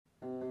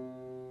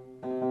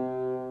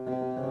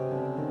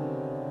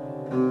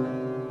Hi,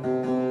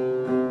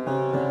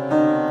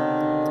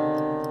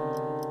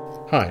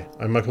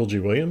 I'm Michael G.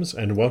 Williams,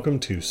 and welcome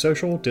to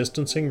Social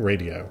Distancing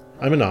Radio.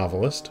 I'm a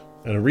novelist,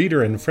 and a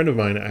reader and friend of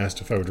mine asked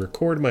if I would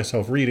record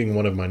myself reading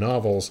one of my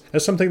novels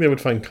as something they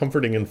would find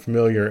comforting and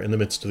familiar in the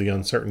midst of the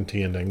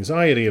uncertainty and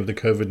anxiety of the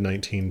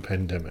COVID-19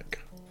 pandemic.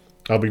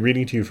 I'll be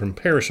reading to you from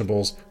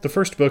Perishables, the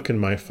first book in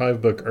my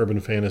 5-book urban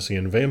fantasy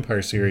and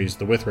vampire series,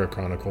 The Withrow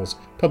Chronicles,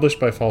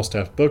 published by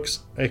Falstaff Books,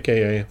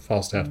 aka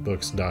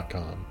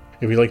falstaffbooks.com.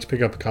 If you'd like to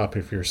pick up a copy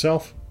for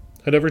yourself,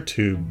 head over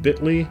to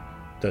bit.ly,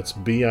 that's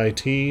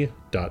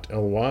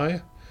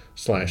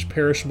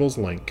bit.ly/perishables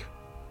link.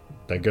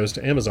 That goes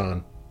to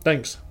Amazon.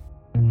 Thanks.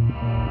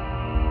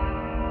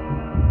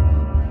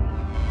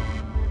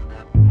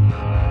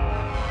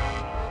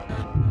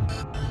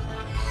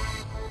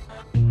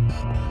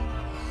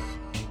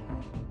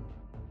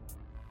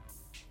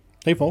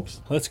 Hey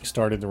folks, let's get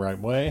started the right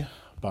way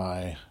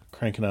by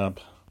cranking up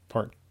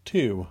part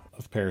 2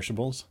 of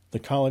Perishables, The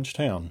College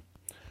Town.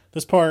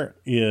 This part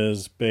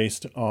is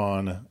based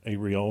on a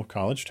real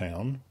college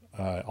town.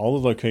 All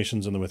the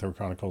locations in the Withrow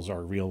Chronicles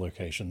are real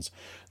locations.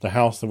 The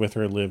house the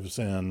Withrow lives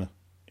in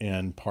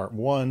part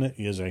 1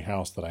 is a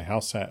house that I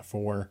house sat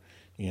for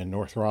in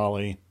North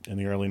Raleigh in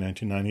the early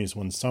 1990s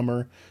one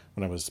summer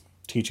when I was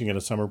teaching at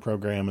a summer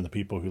program and the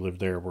people who lived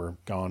there were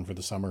gone for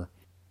the summer.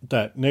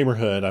 That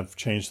neighborhood, I've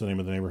changed the name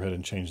of the neighborhood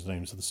and changed the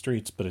names of the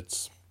streets, but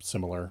it's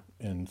similar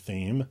in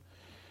theme.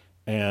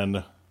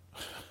 And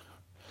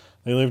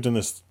they lived in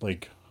this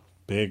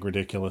big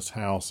ridiculous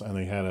house, and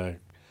they had a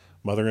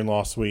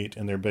mother-in-law suite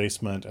in their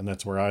basement, and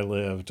that's where I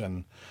lived.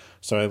 And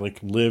so I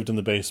lived in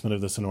the basement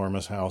of this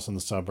enormous house in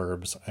the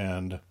suburbs,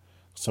 and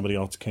somebody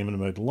else came and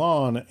mowed the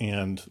lawn,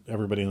 and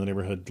everybody in the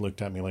neighborhood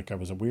looked at me like I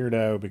was a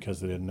weirdo because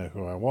they didn't know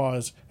who I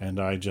was, and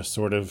I just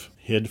sort of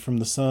hid from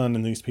the sun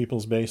in these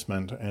people's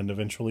basement and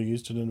eventually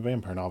used it in a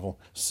vampire novel.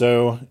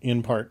 So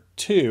in part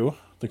 2,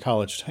 The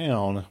College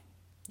Town,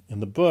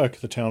 in the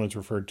book, the town is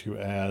referred to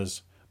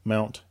as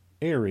Mount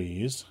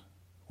Aries,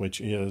 which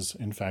is,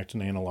 in fact,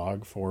 an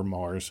analog for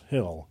Mars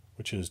Hill,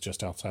 which is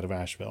just outside of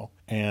Asheville.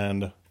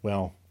 And,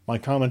 well, my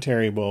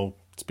commentary will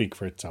speak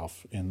for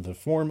itself in the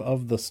form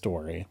of the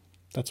story.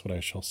 That's what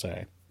I shall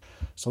say.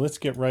 So let's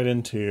get right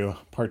into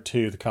part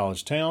 2, The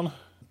College Town.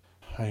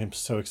 I am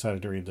so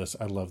excited to read this.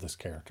 I love this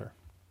character.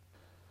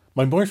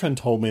 My boyfriend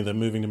told me that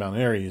moving to Mount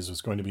Aries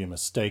was going to be a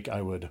mistake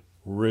I would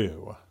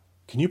rue.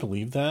 Can you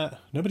believe that?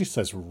 Nobody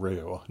says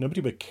rue. Nobody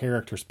but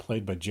characters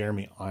played by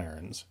Jeremy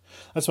Irons.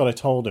 That's what I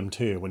told him,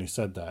 too, when he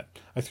said that.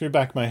 I threw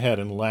back my head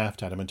and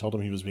laughed at him and told him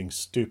he was being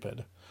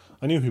stupid.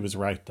 I knew he was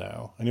right,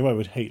 though. I knew I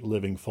would hate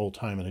living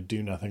full-time in a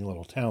do-nothing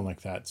little town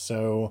like that,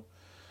 so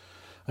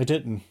I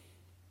didn't.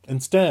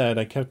 Instead,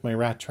 I kept my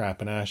rat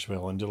trap in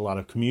Asheville and did a lot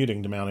of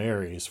commuting to Mount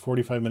Aries,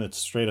 45 minutes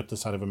straight up the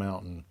side of a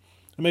mountain.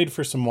 It made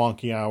for some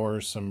wonky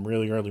hours, some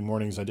really early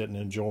mornings I didn't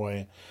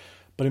enjoy,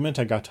 but it meant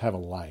I got to have a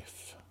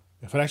life.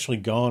 If I'd actually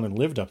gone and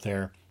lived up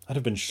there, I'd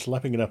have been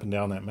schlepping it up and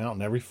down that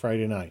mountain every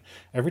Friday night.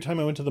 Every time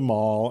I went to the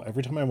mall,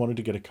 every time I wanted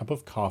to get a cup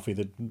of coffee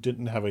that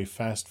didn't have a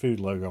fast food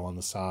logo on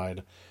the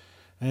side.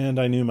 And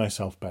I knew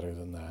myself better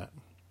than that.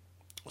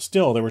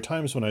 Still, there were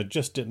times when I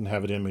just didn't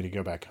have it in me to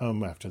go back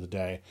home after the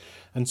day,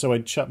 and so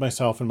I'd shut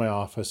myself in my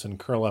office and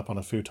curl up on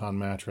a futon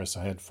mattress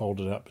I had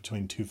folded up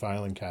between 2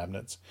 filing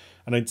cabinets,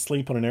 and I'd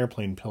sleep on an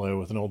airplane pillow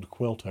with an old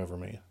quilt over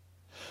me.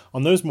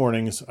 On those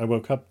mornings I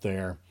woke up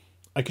there,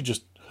 I could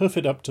just hoof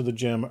it up to the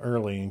gym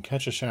early and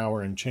catch a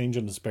shower and change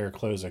into spare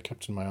clothes I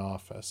kept in my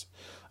office.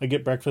 I'd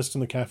get breakfast in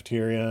the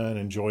cafeteria and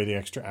enjoy the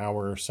extra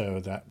hour or so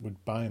that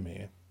would buy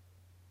me.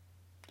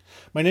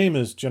 My name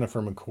is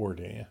Jennifer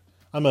McCordy.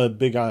 I'm a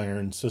big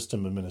iron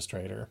system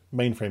administrator,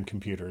 mainframe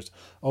computers,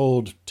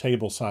 old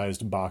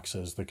table-sized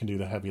boxes that can do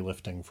the heavy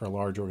lifting for a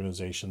large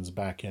organization's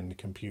back-end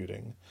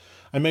computing.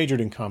 I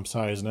majored in comp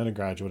sci as an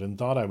undergraduate and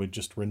thought I would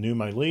just renew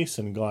my lease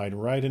and glide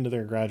right into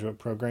their graduate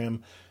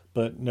program,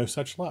 but no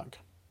such luck.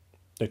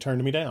 They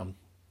turned me down.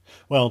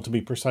 Well, to be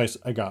precise,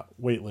 I got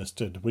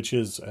waitlisted, which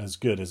is as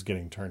good as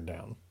getting turned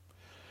down.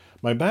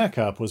 My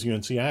backup was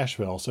UNC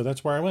Asheville, so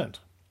that's where I went.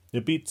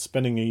 It beat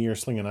spending a year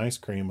slinging ice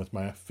cream with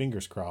my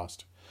fingers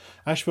crossed.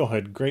 Asheville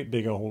had great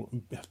big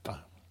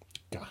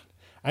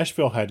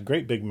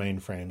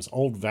mainframes,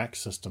 old VAX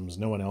systems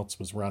no one else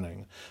was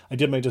running. I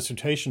did my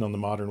dissertation on the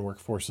modern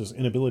workforce's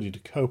inability to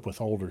cope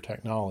with older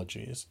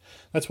technologies.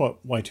 That's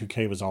what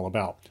Y2K was all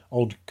about.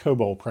 Old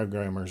COBOL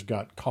programmers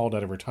got called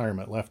out of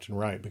retirement left and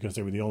right because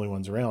they were the only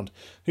ones around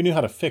who knew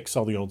how to fix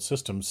all the old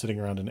systems sitting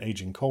around in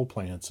aging coal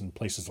plants and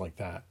places like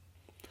that.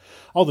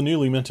 All the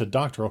newly minted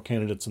doctoral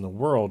candidates in the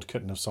world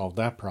couldn't have solved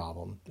that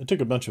problem. It took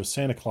a bunch of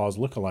Santa Claus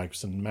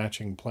lookalikes and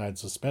matching plaid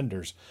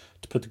suspenders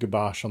to put the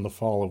kibosh on the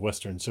fall of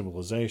Western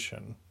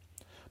civilization.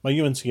 My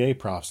UNCA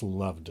profs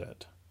loved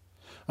it.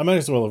 I might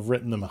as well have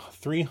written them a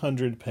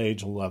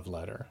 300-page love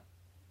letter.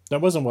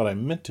 That wasn't what I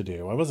meant to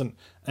do. I wasn't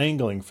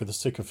angling for the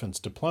sycophant's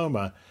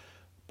diploma,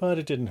 but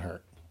it didn't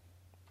hurt.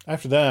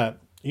 After that,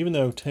 even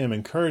though Tim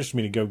encouraged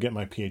me to go get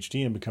my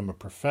PhD and become a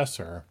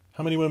professor,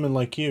 How many women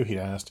like you, he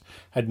asked,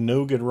 had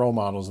no good role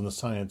models in the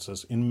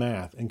sciences, in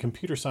math, and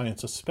computer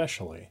science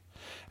especially?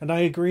 And I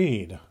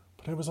agreed,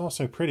 but I was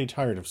also pretty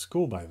tired of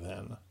school by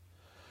then.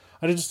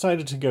 I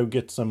decided to go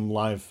get some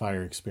live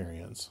fire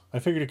experience. I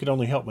figured it could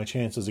only help my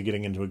chances of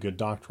getting into a good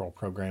doctoral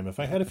program if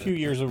I had a few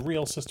years of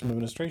real system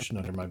administration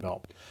under my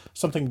belt,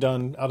 something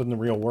done out in the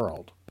real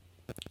world.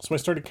 So I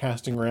started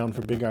casting around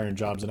for big iron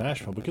jobs in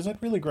Asheville because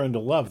I'd really grown to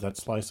love that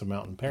slice of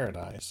mountain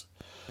paradise.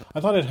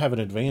 I thought I'd have an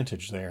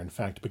advantage there, in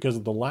fact, because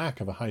of the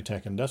lack of a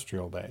high-tech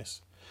industrial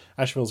base.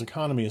 Asheville's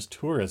economy is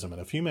tourism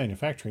and a few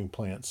manufacturing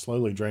plants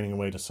slowly draining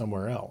away to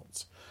somewhere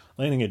else.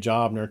 Landing a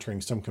job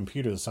nurturing some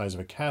computer the size of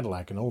a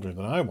Cadillac and older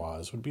than I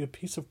was would be a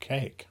piece of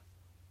cake.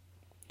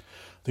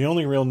 The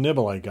only real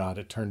nibble I got,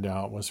 it turned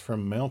out, was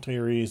from Mount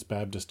Airy's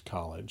Baptist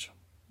College.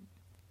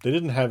 They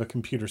didn't have a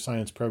computer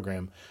science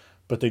program,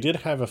 but they did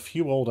have a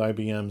few old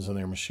IBMs in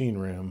their machine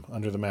room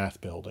under the math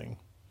building.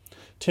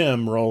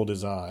 Tim rolled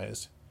his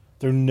eyes.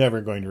 They're never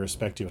going to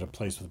respect you at a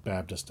place with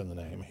Baptist in the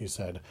name, he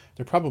said.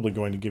 They're probably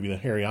going to give you the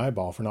hairy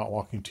eyeball for not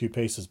walking 2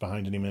 paces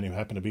behind any men who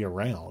happen to be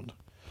around.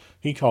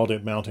 He called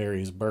it Mount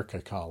Airy's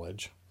Burka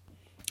College.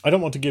 I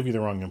don't want to give you the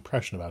wrong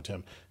impression about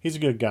him. He's a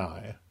good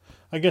guy.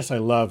 I guess I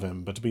love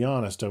him, but to be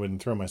honest, I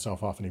wouldn't throw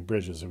myself off any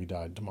bridges if he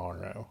died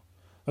tomorrow.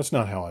 That's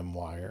not how I'm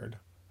wired.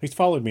 He's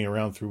followed me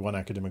around through one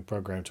academic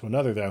program to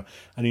another, though,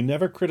 and he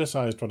never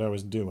criticized what I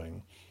was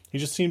doing. He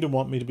just seemed to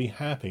want me to be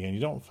happy, and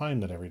you don't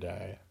find that every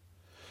day.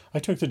 I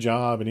took the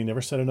job, and he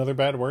never said another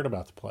bad word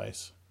about the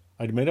place.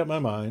 I'd made up my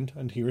mind,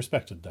 and he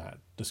respected that.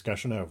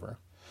 Discussion over.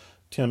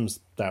 Tim's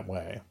that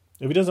way.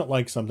 If he doesn't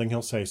like something,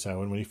 he'll say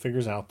so, and when he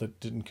figures out that it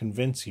didn't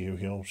convince you,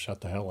 he'll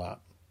shut the hell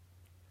up.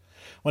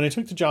 When I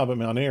took the job at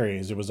Mount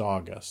Airy's, it was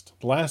August.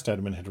 The last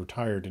admin had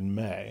retired in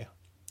May.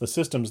 The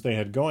systems they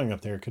had going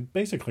up there could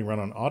basically run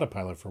on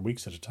autopilot for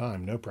weeks at a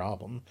time, no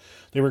problem.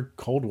 They were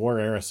Cold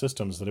War-era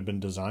systems that had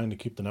been designed to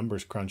keep the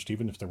numbers crunched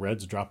even if the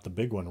Reds dropped the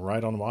big one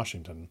right on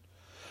Washington.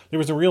 There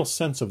was a real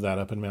sense of that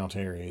up in Mount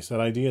Airy's, that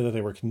idea that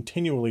they were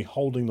continually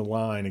holding the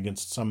line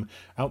against some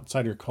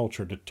outsider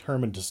culture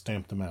determined to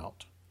stamp them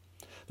out.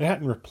 They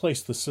hadn't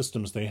replaced the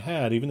systems they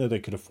had, even though they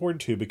could afford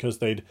to, because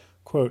they'd,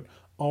 quote,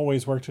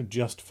 always worked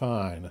just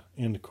fine,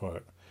 end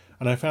quote.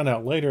 And I found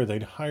out later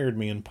they'd hired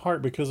me in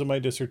part because of my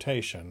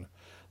dissertation,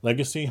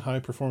 Legacy,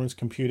 High-Performance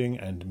Computing,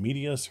 and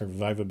Media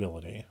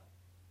Survivability.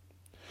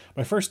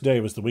 My first day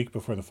was the week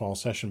before the fall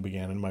session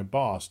began, and my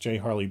boss, J.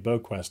 Harley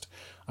Boquest,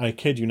 I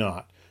kid you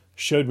not,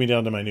 showed me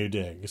down to my new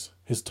digs.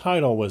 His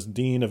title was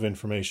Dean of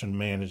Information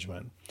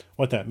Management.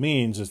 What that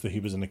means is that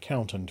he was an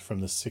accountant from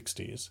the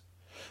 60s.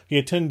 He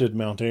attended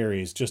Mount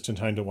Airy's just in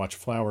time to watch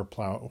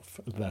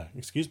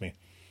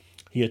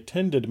He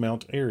attended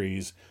Mount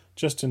Airy's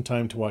just in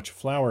time to watch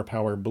flower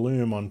power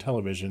bloom on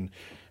television,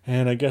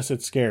 and I guess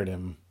it scared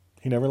him.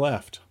 He never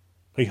left.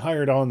 He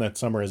hired on that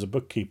summer as a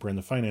bookkeeper in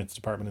the finance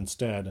department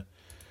instead,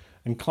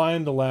 and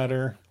climbed the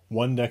ladder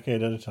 1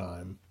 decade at a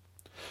time.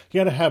 He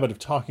had a habit of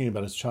talking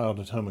about his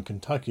childhood home in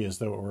Kentucky as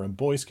though it were a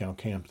Boy Scout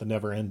camp that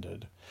never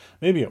ended.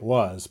 Maybe it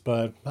was,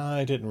 but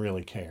I didn't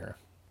really care.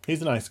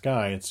 He's a nice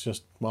guy, it's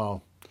just,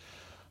 well,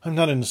 I'm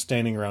not into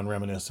standing around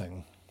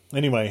reminiscing.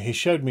 Anyway, he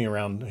showed me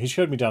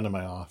down to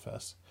my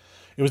office.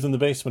 It was in the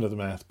basement of the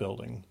math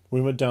building.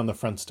 We went down the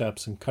front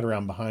steps and cut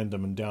around behind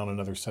them and down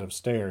another set of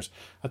stairs.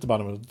 At the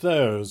bottom of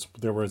those,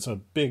 there was a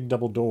big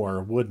double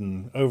door,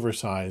 wooden,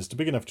 oversized,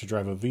 big enough to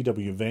drive a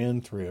VW van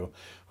through,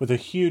 with a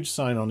huge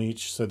sign on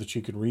each so that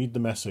you could read the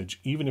message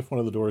even if one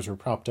of the doors were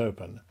propped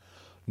open.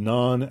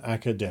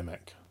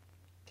 Non-academic.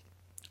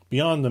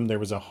 Beyond them there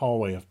was a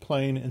hallway of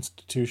plain,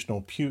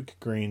 institutional,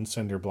 puke-green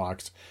cinder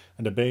blocks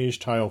and a beige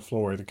tile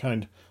floor, the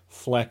kind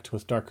flecked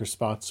with darker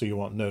spots so you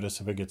won't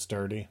notice if it gets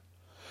dirty.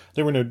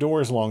 There were no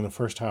doors along the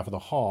first half of the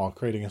hall,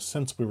 creating a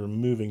sense we were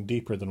moving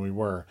deeper than we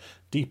were,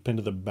 deep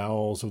into the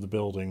bowels of the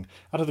building,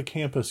 out of the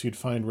campus you'd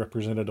find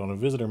represented on a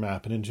visitor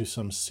map and into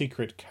some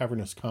secret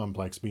cavernous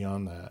complex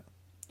beyond that.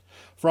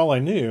 For all I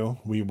knew,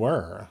 we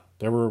were.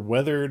 There were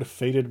weathered,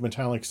 faded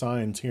metallic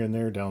signs here and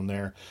there down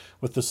there,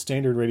 with the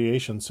standard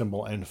radiation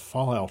symbol and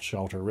fallout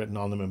shelter written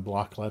on them in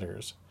block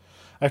letters.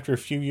 After a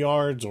few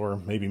yards, or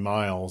maybe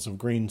miles, of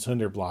green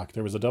cinder block,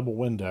 there was a double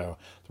window,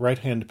 the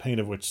right-hand pane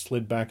of which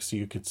slid back so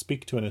you could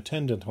speak to an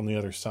attendant on the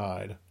other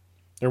side.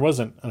 There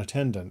wasn't an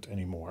attendant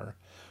anymore,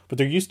 but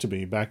there used to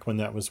be back when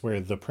that was where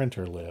the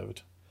printer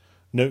lived.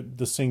 Note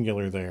the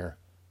singular there,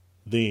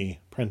 the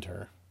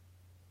printer.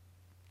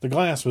 The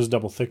glass was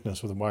double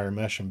thickness with wire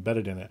mesh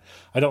embedded in it.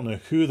 I don't know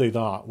who they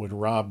thought would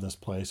rob this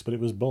place, but it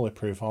was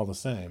bulletproof all the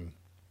same.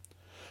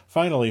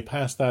 Finally,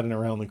 past that and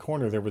around the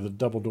corner, there were the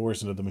double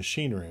doors into the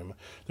machine room.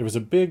 There was a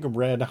big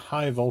red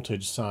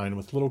high-voltage sign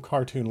with little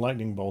cartoon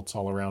lightning bolts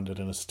all around it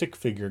and a stick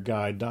figure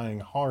guy dying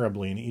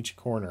horribly in each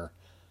corner.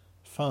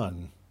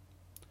 Fun.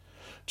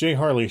 J.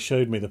 Harley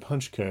showed me the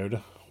punch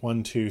code,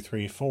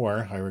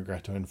 1234, I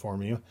regret to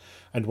inform you,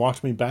 and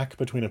walked me back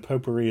between a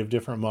potpourri of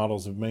different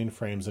models of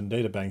mainframes and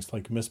databanks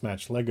like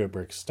mismatched Lego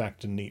bricks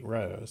stacked in neat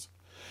rows.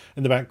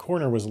 In the back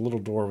corner was a little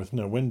door with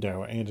no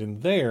window, and in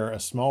there a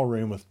small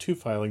room with 2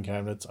 filing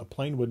cabinets, a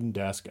plain wooden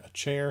desk, a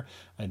chair,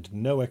 and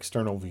no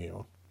external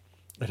view.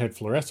 It had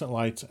fluorescent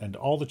lights and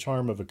all the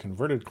charm of a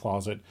converted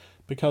closet,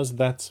 because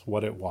that's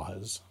what it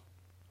was.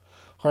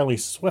 Harley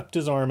swept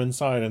his arm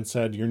inside and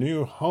said, "Your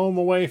new home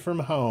away from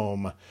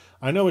home.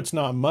 I know it's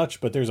not much,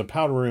 but there's a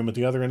powder room at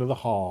the other end of the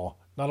hall.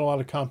 Not a lot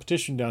of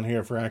competition down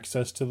here for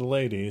access to the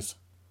ladies."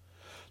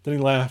 Then he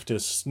laughed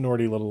his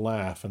snorty little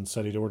laugh and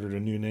said he'd ordered a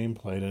new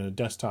nameplate and a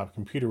desktop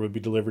computer would be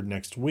delivered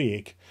next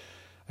week,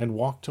 and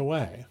walked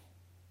away.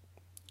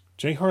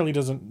 Jay Harley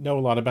doesn't know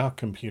a lot about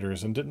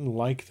computers and didn't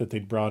like that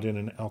they'd brought in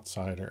an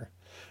outsider.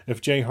 If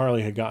Jay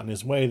Harley had gotten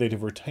his way, they'd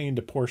have retained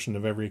a portion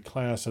of every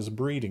class as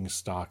breeding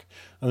stock,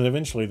 and then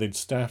eventually they'd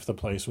staff the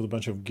place with a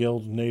bunch of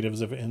guild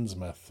natives of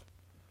Innsmouth.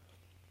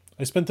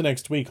 I spent the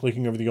next week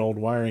looking over the old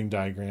wiring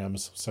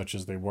diagrams, such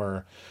as they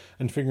were,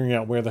 and figuring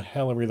out where the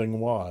hell everything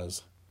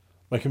was.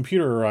 My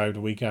computer arrived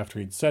a week after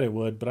he'd said it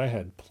would, but I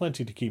had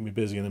plenty to keep me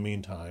busy in the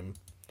meantime.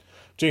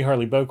 J.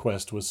 Harley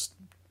Boquest was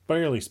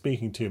barely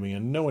speaking to me,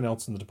 and no one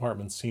else in the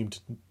department seemed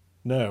to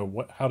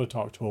know how to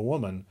talk to a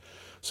woman,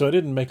 so I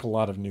didn't make a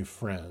lot of new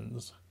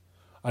friends.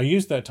 I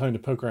used that time to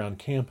poke around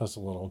campus a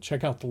little,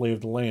 check out the lay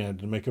of the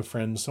land, and make a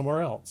friend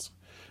somewhere else.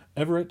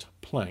 Everett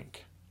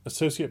Plank,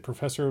 associate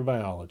professor of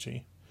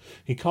biology.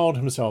 He called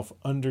himself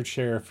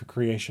Underchair for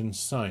Creation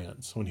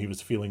Science when he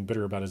was feeling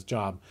bitter about his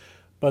job,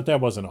 but that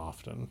wasn't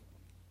often.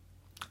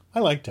 I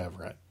liked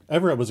Everett.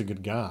 Everett was a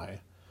good guy.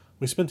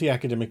 We spent the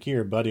academic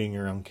year buddying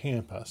around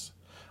campus.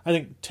 I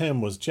think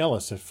Tim was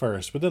jealous at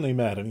first, but then they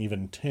met, and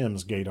even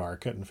Tim's gaydar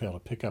couldn't fail to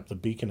pick up the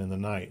beacon in the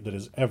night that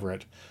is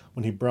Everett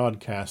when he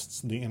broadcasts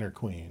The Inner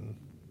Queen.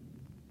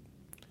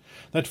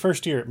 That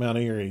first year at Mount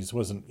Airy's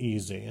wasn't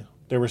easy.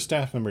 There were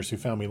staff members who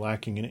found me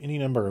lacking in any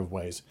number of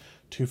ways.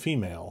 Too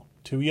female,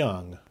 too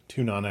young,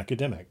 too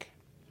non-academic.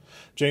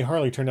 Jay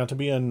Harley turned out to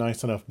be a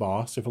nice enough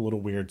boss, if a little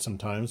weird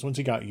sometimes, once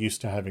he got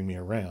used to having me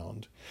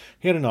around.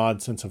 He had an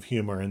odd sense of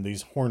humor and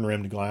these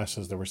horn-rimmed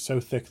glasses that were so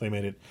thick they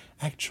made it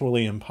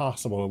actually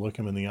impossible to look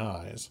him in the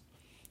eyes.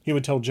 He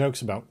would tell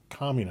jokes about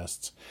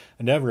communists,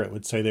 and Everett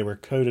would say they were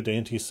coded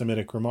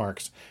anti-Semitic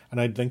remarks,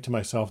 and I'd think to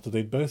myself that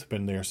they'd both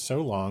been there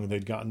so long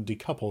they'd gotten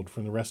decoupled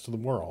from the rest of the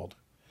world.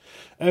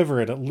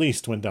 Everett at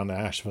least went down to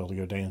Asheville to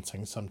go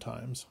dancing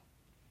sometimes.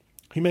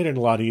 He made it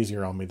a lot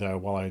easier on me, though,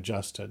 while I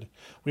adjusted.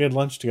 We had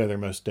lunch together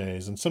most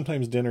days, and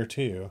sometimes dinner,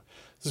 too.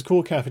 The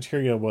school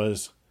cafeteria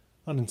was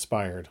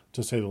uninspired,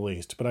 to say the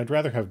least, but I'd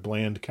rather have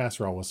bland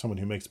casserole with someone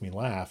who makes me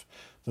laugh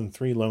than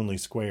 3 lonely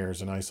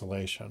squares in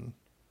isolation.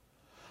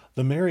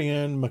 The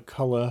Marianne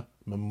McCullough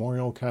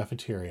Memorial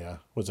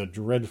Cafeteria was a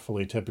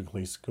dreadfully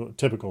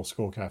typical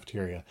school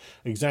cafeteria,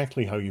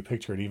 exactly how you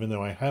picture it, even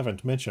though I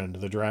haven't mentioned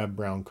the drab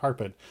brown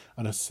carpet,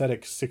 an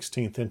ascetic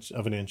 16th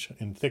of an inch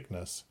in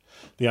thickness,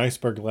 the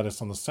iceberg lettuce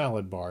on the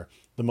salad bar,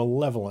 the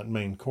malevolent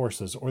main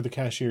courses, or the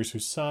cashiers who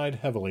sighed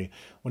heavily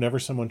whenever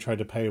someone tried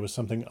to pay with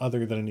something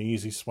other than an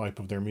easy swipe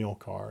of their meal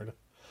card.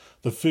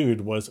 The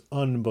food was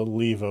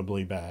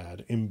unbelievably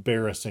bad,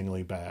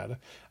 embarrassingly bad,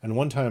 and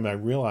one time I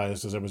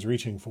realized as I was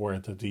reaching for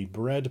it that the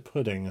bread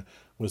pudding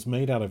was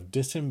made out of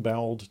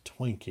disemboweled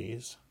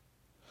Twinkies.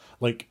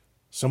 Like,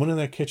 someone in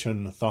that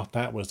kitchen thought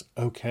that was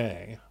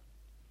okay.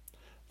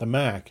 The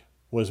Mac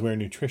was where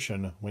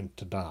nutrition went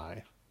to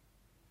die.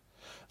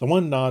 The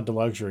one nod to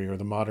luxury or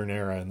the modern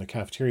era in the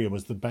cafeteria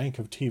was the bank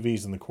of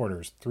TVs in the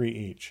corners, 3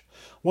 each.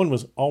 One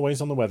was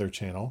always on the Weather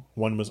Channel,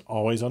 one was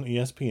always on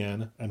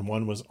ESPN, and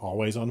one was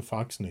always on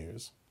Fox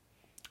News.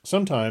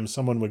 Sometimes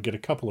someone would get a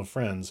couple of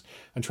friends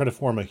and try to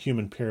form a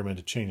human pyramid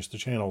to change the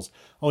channels,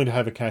 only to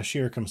have a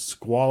cashier come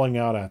squalling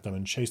out at them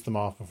and chase them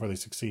off before they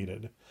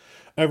succeeded.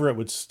 Everett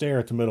would stare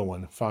at the middle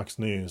one, Fox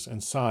News,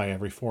 and sigh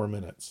every 4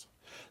 minutes.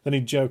 Then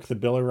he'd joke that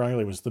Bill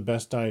O'Reilly was the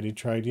best diet he'd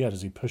tried yet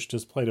as he pushed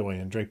his plate away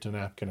and draped a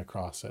napkin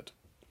across it.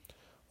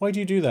 "Why'd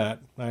you do that?"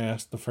 I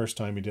asked the first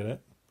time he did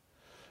it.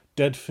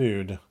 "Dead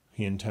food,"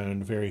 he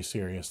intoned very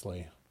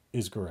seriously,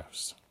 "is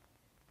gross."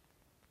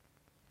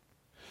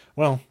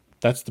 Well,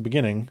 that's the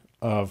beginning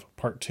of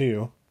part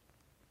 2,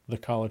 The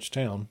College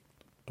Town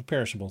of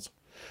Perishables.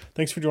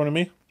 Thanks for joining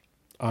me.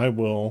 I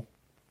will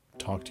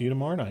talk to you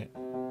tomorrow night.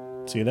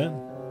 See you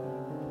then.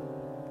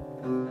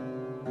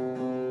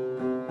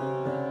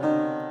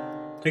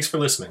 Thanks for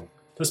listening.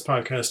 This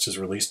podcast is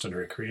released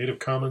under a Creative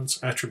Commons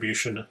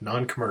Attribution,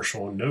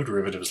 Non-Commercial, No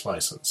Derivatives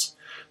license.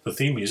 The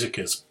theme music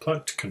is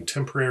Plucked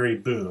Contemporary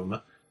Boom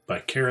by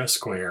Kara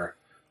Square,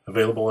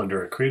 available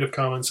under a Creative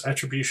Commons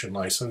Attribution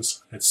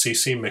license at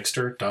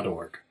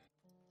ccmixter.org.